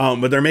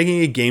 But they're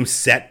making a game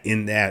set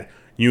in that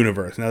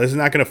universe. Now, this is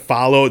not going to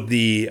follow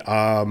the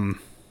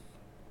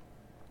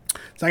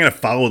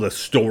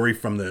story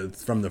from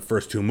the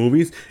first 2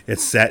 movies.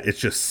 It's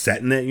just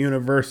set in that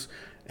universe.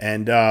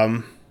 And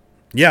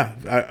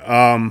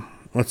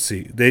let's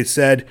see. They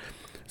said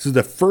this is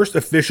the first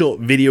official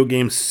video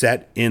game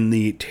set in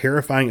the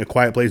terrifying A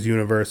Quiet Place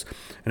universe,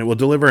 and it will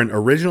deliver an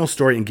original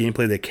story and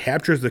gameplay that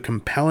captures the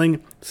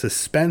compelling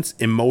suspense,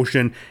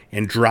 emotion,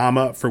 and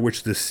drama for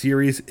which the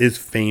series is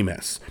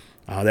famous.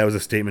 That was a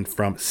statement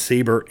from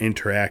Saber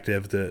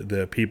Interactive,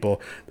 the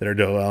people that are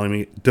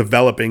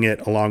developing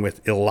it along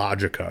with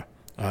Illogica.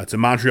 It's a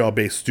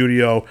Montreal-based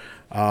studio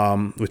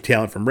with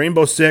talent from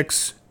Rainbow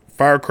Six,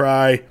 Far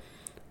Cry,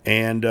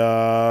 and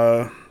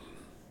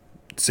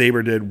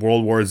Saber did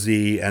World War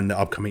Z and the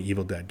upcoming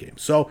Evil Dead game.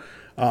 So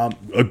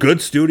a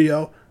good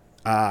studio.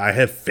 I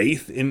have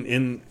faith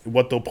in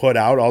what they'll put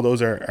out. All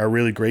those are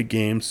really great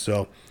games.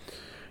 So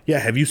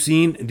yeah, did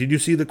you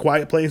see the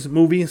Quiet Place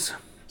movies?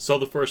 Saw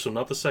the first one,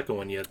 not the second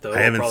one yet, though. I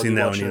haven't seen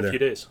that one either. In a few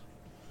days.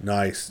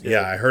 Nice.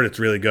 Yeah, I heard it's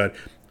really good.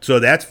 So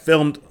that's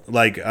filmed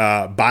like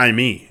by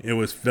me. It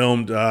was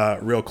filmed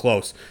real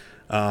close,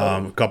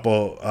 a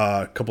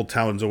couple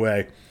towns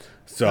away.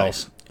 So,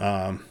 Nice.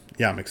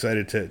 yeah, I'm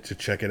excited to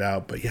check it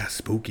out. But yeah,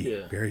 spooky,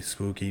 Yeah. very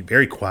spooky,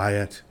 very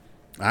quiet.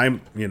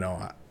 I'm,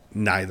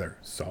 neither.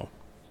 So,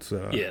 it's,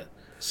 Yeah.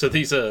 So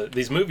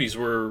these movies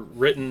were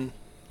written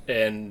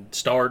and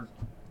starred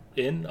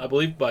in, I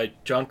believe, by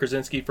John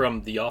Krasinski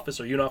from The Office.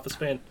 Are you an Office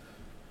fan?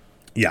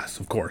 yes,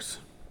 of course.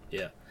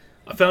 Yeah.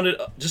 I found it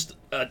just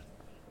a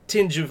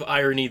tinge of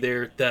irony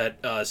there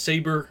that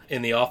Saber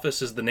in The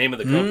Office is the name of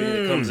the company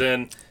that comes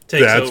in,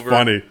 takes That's over.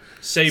 funny.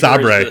 Saber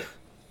Sabre. is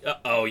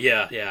oh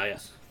yeah.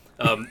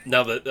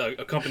 Now that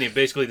a company of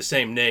basically the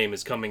same name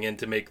is coming in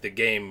to make the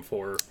game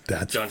for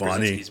That's John funny.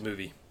 Krasinski's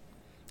movie.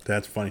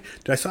 That's funny.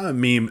 I saw a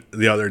meme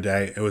the other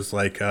day. It was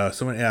like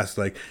someone asked,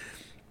 like,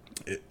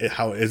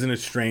 how isn't it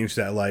strange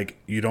that like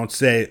you don't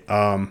say,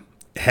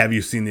 "Have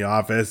you seen The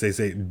Office?" They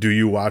say, "Do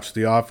you watch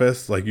The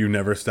Office?" Like you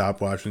never stop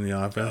watching The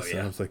Office. Oh, yeah.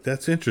 And I was like,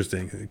 that's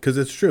interesting because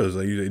it's true. It's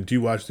like, do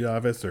you watch The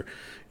Office or,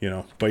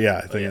 But yeah,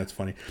 I think yeah. that's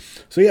funny.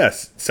 So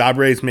yes,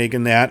 Sabre's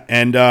making that,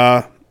 and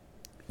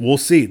we'll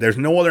see. There's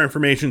no other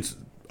information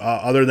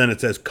other than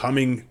it says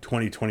coming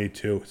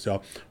 2022.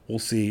 So we'll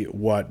see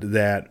what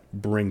that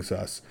brings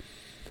us.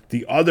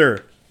 The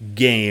other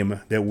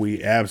game that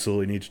we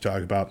absolutely need to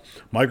talk about,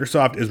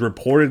 Microsoft is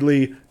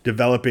reportedly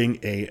developing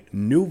a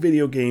new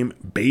video game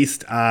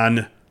based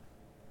on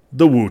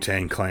the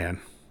Wu-Tang Clan.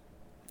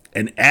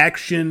 An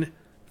action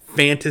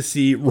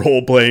fantasy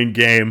role-playing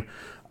game.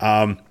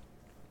 Right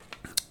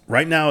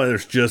now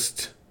there's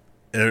just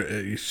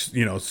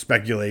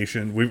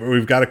speculation.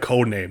 We've got a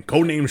code name.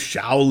 Code name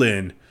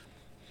Shaolin.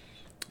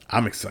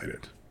 I'm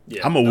excited.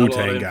 Yeah, I'm a not lot of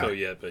Wu-Tang info guy.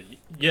 yet, but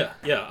yeah,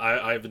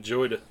 I've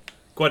enjoyed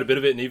quite a bit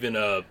of it, and even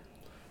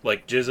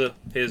like Jizza,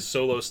 his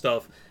solo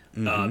stuff.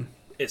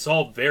 It's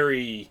all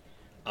very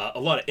a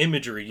lot of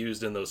imagery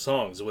used in those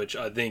songs, which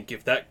I think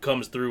if that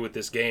comes through with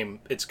this game,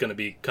 it's going to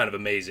be kind of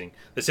amazing.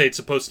 They say it's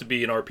supposed to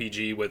be an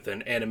RPG with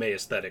an anime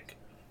aesthetic.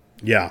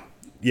 Yeah.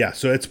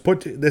 So it's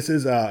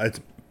it's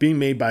being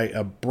made by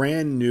a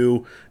brand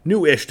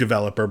newish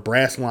developer,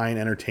 Brass Lion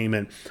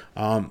Entertainment.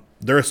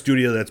 They're a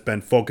studio that's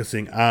been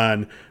focusing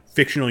on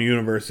fictional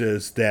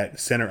universes that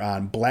center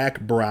on black,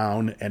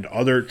 brown, and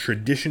other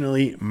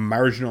traditionally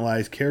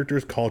marginalized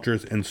characters,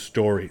 cultures, and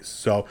stories.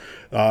 So,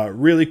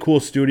 really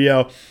cool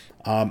studio.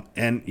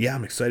 And yeah,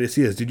 I'm excited to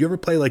see this. Did you ever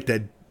play like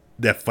that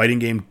fighting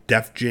game,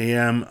 Def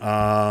Jam?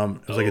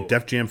 It was like a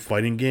Def Jam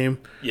fighting game.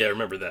 Yeah, I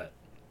remember that.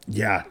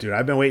 Yeah, dude,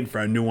 I've been waiting for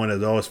a new one of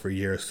those for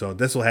years. So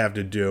this will have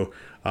to do.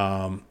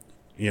 At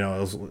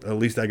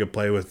least I could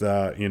play with,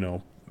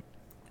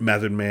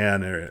 Method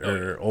Man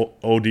or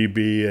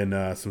ODB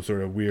and some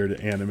sort of weird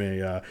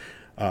anime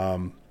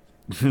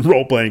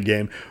role playing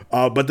game.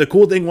 But the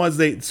cool thing was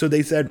they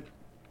said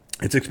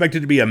it's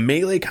expected to be a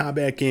melee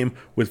combat game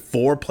with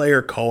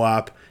 4-player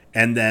co-op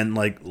and then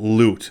like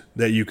loot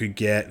that you could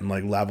get and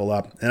like level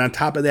up. And on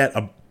top of that,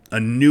 a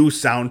new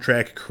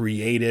soundtrack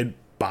created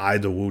by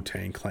the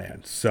Wu-Tang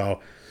Clan. So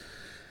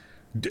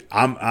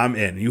I'm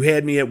in. You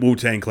had me at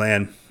Wu-Tang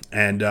Clan,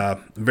 and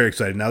I'm very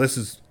excited. Now this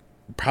is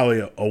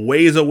probably a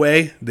ways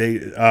away.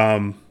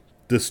 The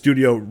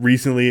studio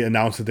recently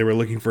announced that they were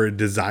looking for a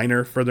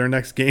designer for their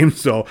next game,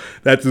 so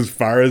that's as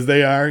far as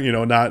they are.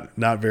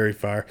 Not very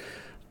far,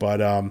 but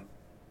that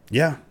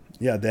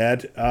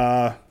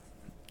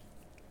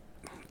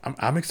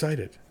I'm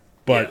excited.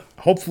 But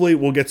hopefully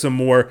we'll get some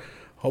more.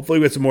 Hopefully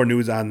we get some more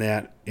news on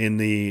that in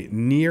the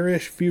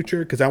nearish future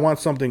because I want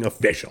something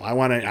official. I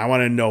want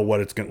to know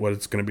what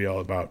it's gonna be all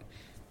about.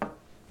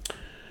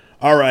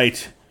 All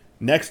right.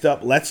 Next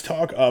up, let's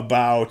talk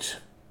about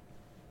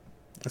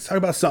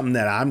something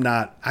that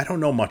I don't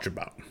know much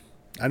about.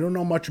 I don't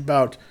know much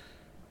about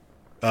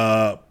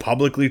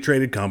publicly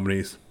traded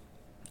companies.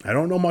 I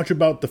don't know much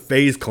about the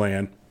FaZe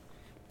Clan,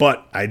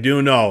 but I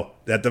do know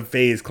that the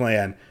FaZe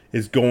Clan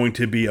is going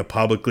to be a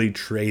publicly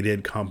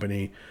traded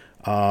company.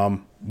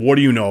 What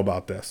do you know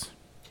about this?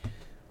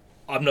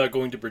 I'm not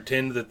going to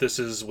pretend that this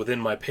is within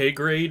my pay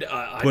grade.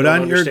 Put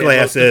on your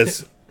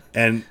glasses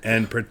and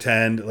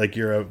pretend like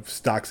you're a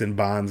stocks and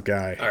bonds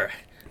guy.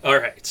 All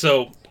right.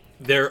 So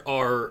there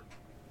are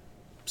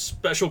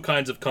special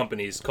kinds of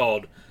companies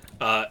called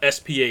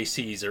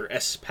SPACs, or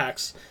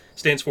SPACs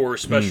stands for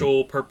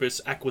Special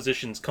Purpose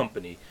Acquisitions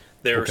Company.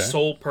 Their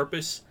sole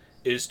purpose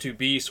is to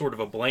be sort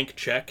of a blank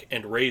check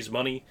and raise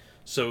money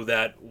so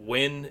that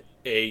when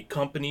a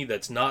company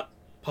that's not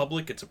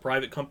public, it's a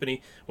private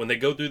company, when they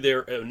go through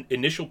their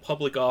initial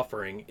public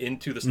offering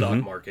into the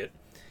stock market,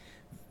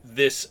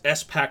 this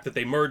SPAC that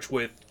they merge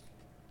with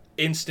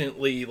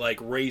instantly like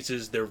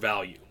raises their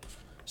value.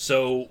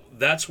 So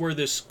that's where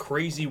this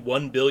crazy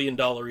 $1 billion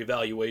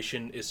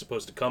evaluation is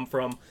supposed to come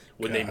from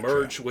when they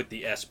merge with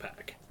the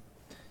SPAC.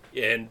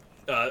 And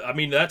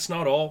that's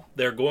not all.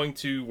 They're going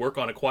to work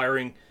on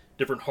acquiring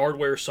different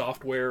hardware,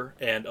 software,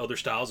 and other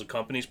styles of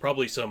companies,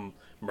 probably some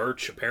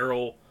merch,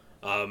 apparel,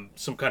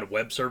 some kind of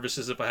web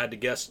services, if I had to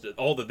guess,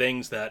 all the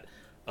things that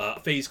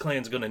FaZe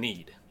Clan's going to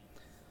need.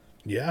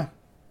 Yeah.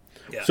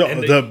 So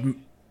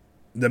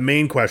the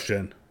main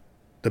question,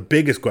 the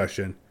biggest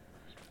question,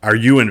 are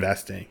you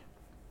investing?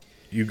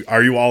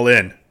 Are you all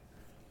in?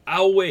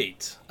 I'll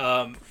wait.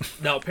 Now,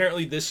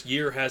 apparently, this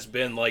year has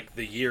been like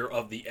the year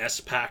of the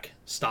SPAC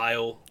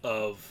style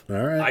of All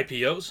right.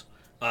 IPOs,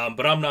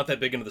 but I'm not that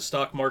big into the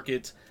stock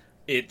market.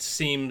 It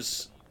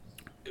seems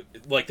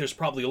like there's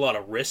probably a lot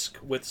of risk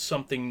with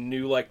something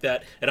new like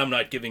that, and I'm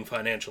not giving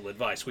financial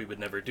advice. We would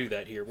never do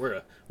that here.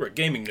 We're a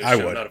gaming news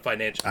show, not a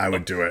financial. I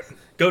would do it.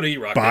 Go to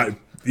E-Rock.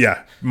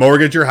 Yeah.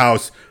 Mortgage your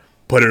house.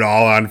 Put it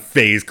all on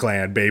FaZe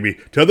Clan, baby.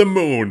 To the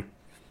moon.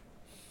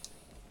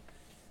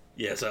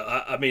 Yes,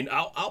 I mean,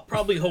 I'll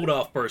probably hold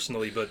off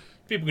personally, but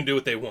people can do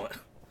what they want.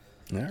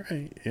 All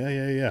right.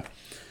 Yeah.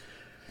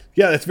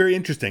 Yeah, that's very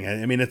interesting.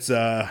 I mean, it's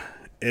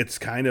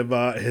kind of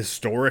a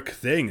historic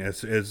thing,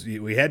 as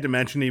we had to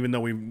mention, even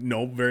though we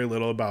know very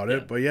little about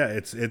it. But yeah,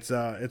 it's That's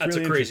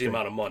really a crazy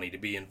amount of money to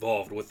be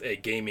involved with a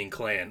gaming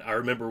clan. I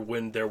remember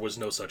when there was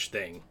no such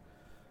thing,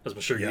 as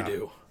I'm sure you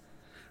do.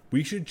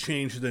 We should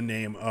change the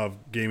name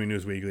of Gaming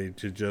News Weekly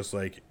to just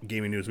like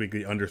Gaming News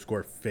Weekly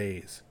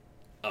 _FaZe.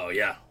 Oh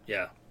yeah.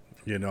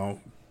 You know,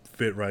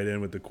 fit right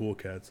in with the cool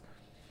kids.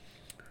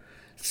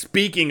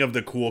 Speaking of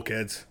the cool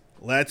kids,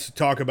 let's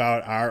talk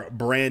about our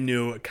brand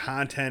new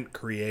content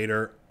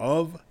creator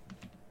of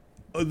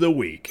the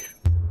week.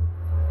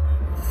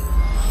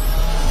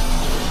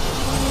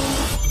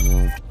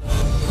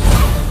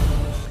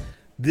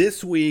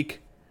 This week,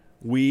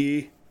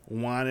 we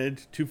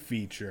wanted to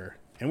feature,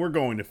 and we're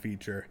going to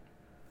feature,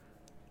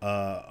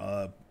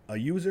 a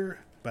user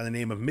by the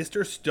name of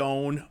Mr.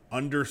 Stone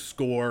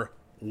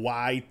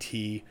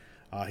 _YT.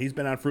 He's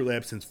been on Fruit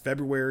Lab since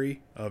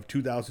February of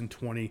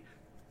 2020.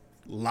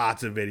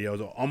 Lots of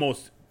videos,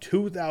 almost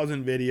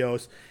 2,000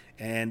 videos,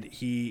 and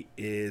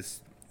he's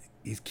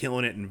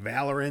killing it in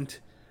Valorant,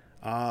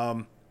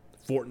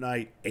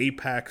 Fortnite,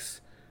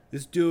 Apex.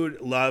 This dude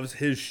loves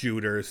his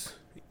shooters.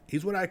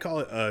 He's what I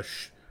call a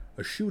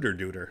shooter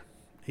duder.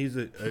 He's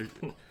a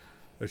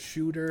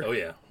shooter. Oh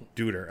yeah,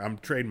 duder. I'm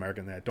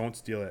trademarking that. Don't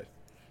steal it.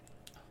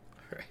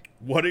 Right.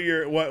 What are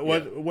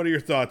your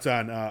thoughts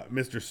on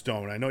Mr.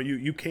 Stone? I know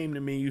you came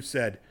to me. You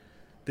said,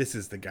 "This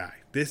is the guy.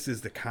 This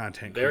is the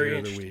content creator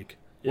of the week."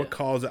 What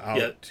calls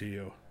out to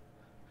you?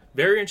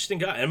 Very interesting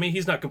guy. I mean,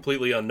 he's not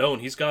completely unknown.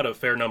 He's got a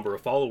fair number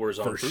of followers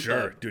on Fruit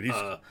Lab. Dude. He's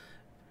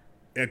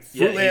at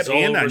Fruit Lab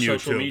and on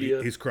YouTube.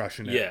 Media. He's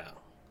crushing it. Yeah,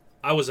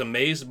 I was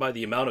amazed by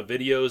the amount of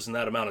videos in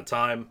that amount of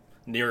time,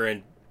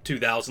 nearing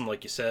 2,000,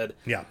 like you said.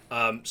 Yeah.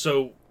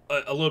 So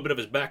a little bit of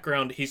his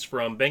background. He's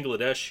from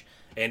Bangladesh,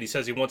 and he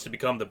says he wants to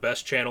become the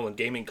best channel and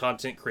gaming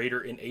content creator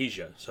in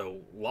Asia. So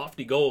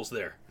lofty goals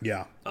there.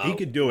 Yeah, he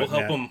could do it. We'll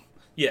help him.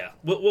 Yeah,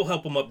 we'll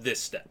help him up this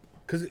step.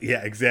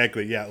 Yeah,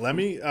 exactly. Yeah, let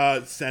me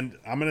send.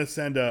 I'm gonna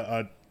send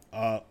an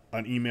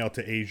email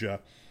to Asia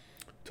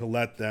to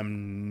let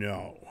them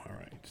know. All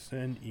right,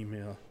 send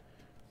email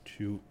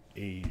to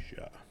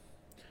Asia.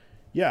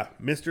 Yeah,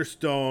 Mr.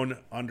 Stone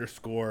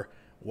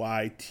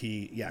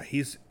 _YT. Yeah,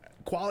 he's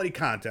quality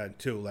content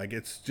too. Like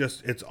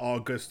it's all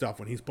good stuff.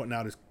 When he's putting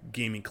out his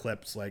gaming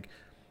clips, like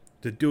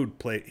the dude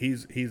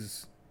he's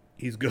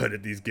good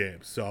at these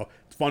games. So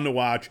it's fun to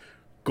watch.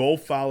 Go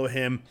follow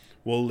him.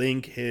 We'll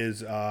link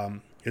his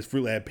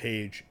Fruit Lab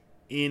page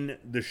in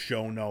the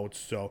show notes.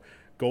 So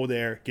go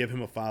there, give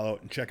him a follow,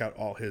 and check out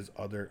all his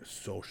other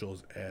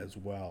socials as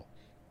well.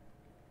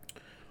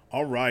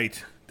 All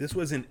right, this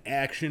was an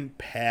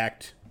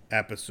action-packed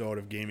episode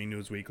of Gaming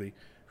News Weekly.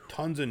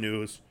 Tons of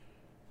news.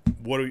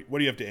 What do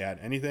you have to add?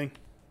 Anything?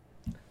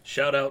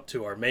 Shout out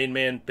to our main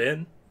man,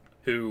 Ben,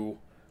 who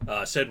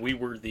said we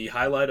were the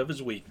highlight of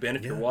his week. Ben,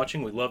 if you're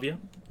watching, we love you.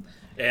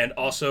 And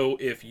also,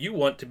 if you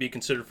want to be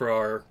considered for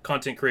our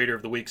Content Creator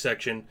of the Week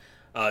section,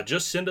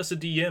 just send us a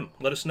DM.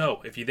 Let us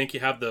know if you think you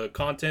have the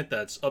content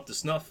that's up to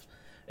snuff.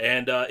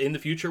 And in the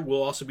future,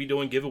 we'll also be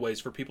doing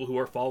giveaways for people who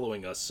are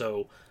following us.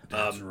 So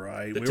that's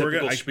right. The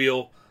typical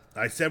spiel.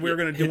 I said we were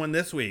going to do one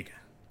this week.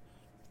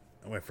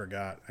 Oh, I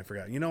forgot.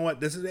 You know what?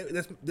 This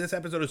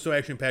episode is so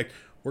action packed.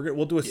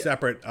 We'll do a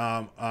separate.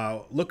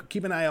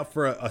 Keep an eye out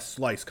for a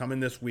slice coming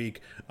this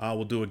week.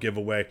 We'll do a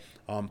giveaway.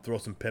 Throw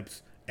some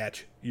pips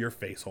at your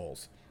face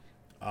holes.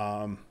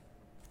 All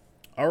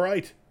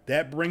right.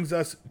 That brings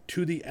us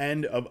to the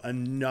end of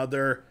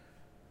another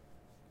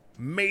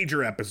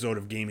major episode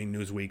of Gaming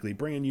News Weekly,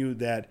 bringing you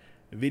that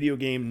video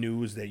game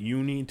news that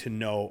you need to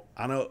know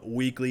on a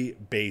weekly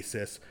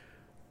basis.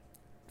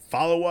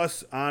 Follow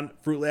us on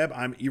Fruit Lab.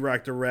 I'm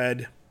Erock the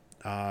Red,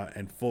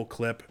 and Full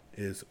Clip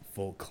is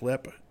Full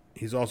Clip.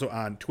 He's also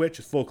on Twitch.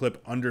 It's Full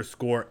Clip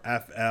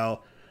 _FL.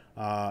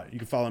 You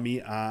can follow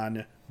me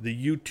on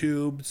the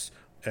YouTubes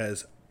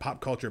as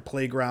Pop Culture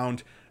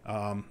Playground.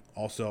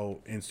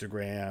 Also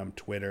Instagram,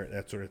 Twitter,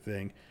 that sort of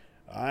thing.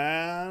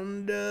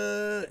 And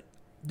the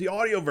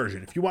audio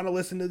version. If you want to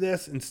listen to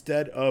this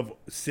instead of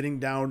sitting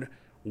down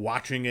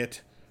watching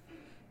it,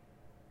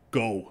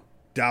 go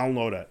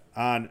download it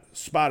on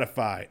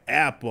Spotify,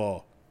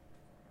 Apple,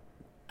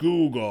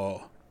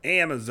 Google,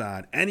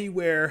 Amazon,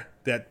 anywhere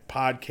that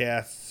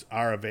podcasts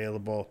are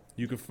available.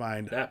 You can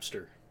find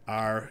Napster.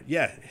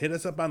 Hit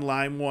us up on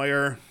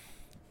LimeWire,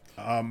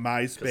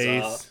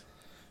 MySpace.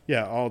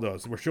 Yeah, all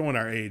those. We're showing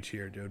our age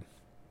here, dude.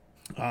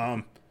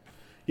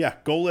 yeah,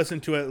 go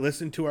listen to it.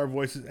 Listen to our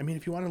voices. I mean,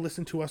 if you want to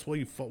listen to us while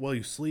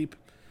you sleep,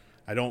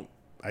 I don't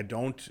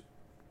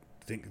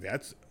think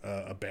that's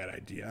a bad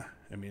idea.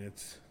 I mean,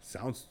 it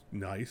sounds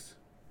nice.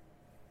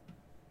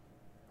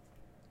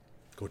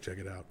 Go check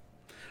it out.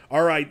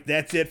 All right,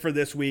 that's it for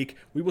this week.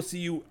 We will see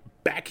you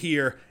back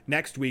here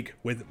next week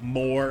with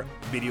more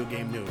video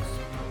game news.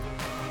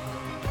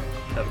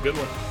 Have a good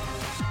one.